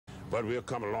but we've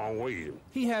come a long way.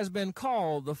 He has been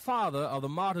called the father of the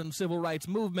modern civil rights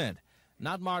movement.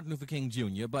 Not Martin Luther King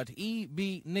Jr., but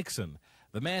E.B. Nixon,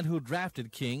 the man who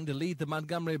drafted King to lead the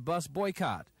Montgomery bus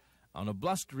boycott. On a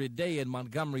blustery day in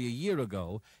Montgomery a year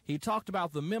ago, he talked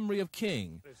about the memory of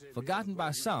King, forgotten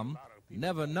by some,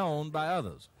 never known by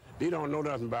others. They don't know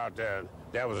nothing about that.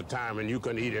 There was a time when you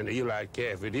couldn't eat in the Eli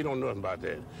Cafe. They don't know nothing about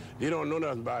that. They don't know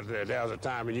nothing about that. There was a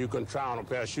time when you couldn't try on a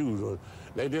pair of shoes.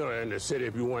 They did it in the city.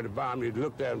 If you wanted to buy them, you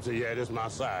looked at them and said, yeah, this is my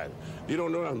size. They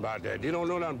don't know nothing about that. They don't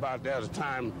know nothing about there was a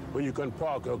time when you couldn't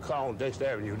park a car on Dexter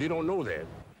Avenue. They don't know that.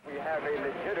 We have a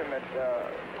legitimate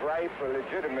gripe, a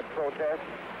legitimate protest.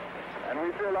 And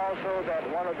we feel also that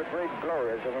one of the great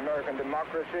glories of American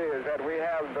democracy is that we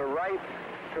have the right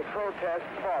to protest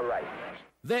for rights.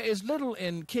 There is little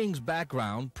in King's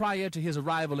background prior to his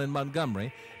arrival in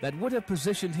Montgomery that would have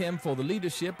positioned him for the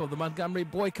leadership of the Montgomery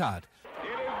boycott.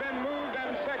 It has been moved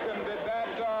and seconded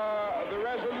that the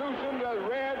resolution as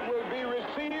read will be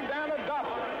received and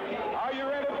adopted. Are you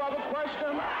ready for the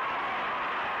question?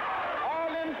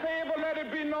 All in favor, let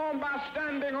it be known by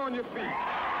standing on your feet.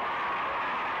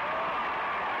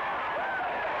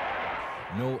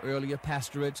 No earlier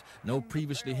pastorates, no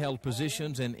previously held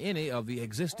positions in any of the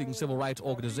existing civil rights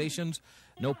organizations,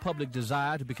 no public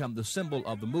desire to become the symbol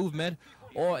of the movement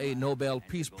or a Nobel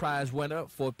Peace Prize winner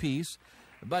for peace.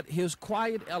 But his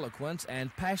quiet eloquence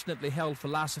and passionately held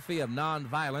philosophy of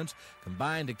nonviolence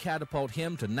combined to catapult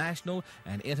him to national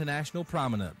and international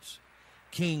prominence.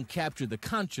 King captured the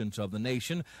conscience of the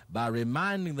nation by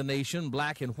reminding the nation,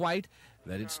 black and white,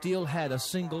 that it still had a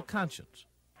single conscience.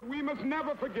 We must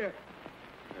never forget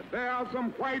that there are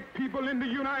some white people in the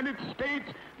United States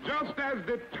just as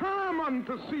determined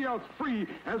to see us free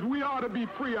as we ought to be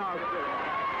free ourselves.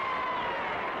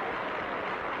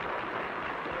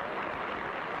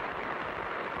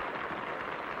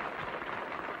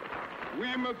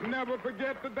 We must never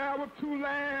forget that there were two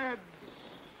lads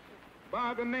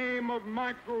by the name of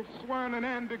Michael Swan and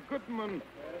Andy Goodman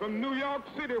from New York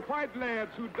City, white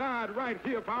lads who died right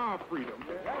here for our freedom.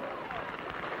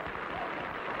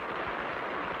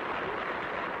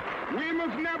 We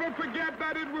must never forget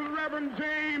that it was Reverend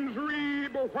James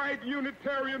Reeb, a white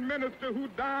Unitarian minister, who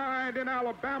died in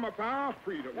Alabama for our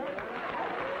freedom.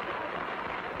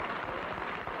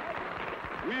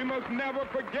 We must never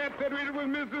forget that it was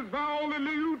Mrs. Viola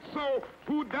Liuzzo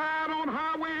who died on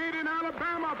Highway 8 in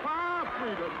Alabama for our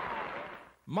freedom.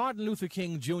 Martin Luther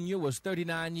King Jr. was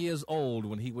 39 years old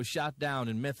when he was shot down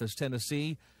in Memphis,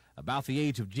 Tennessee, about the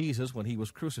age of Jesus when he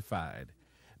was crucified.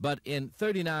 But in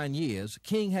 39 years,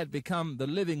 King had become the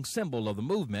living symbol of the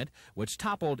movement which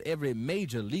toppled every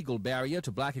major legal barrier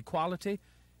to black equality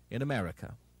in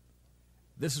America.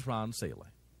 This is Ron Saley.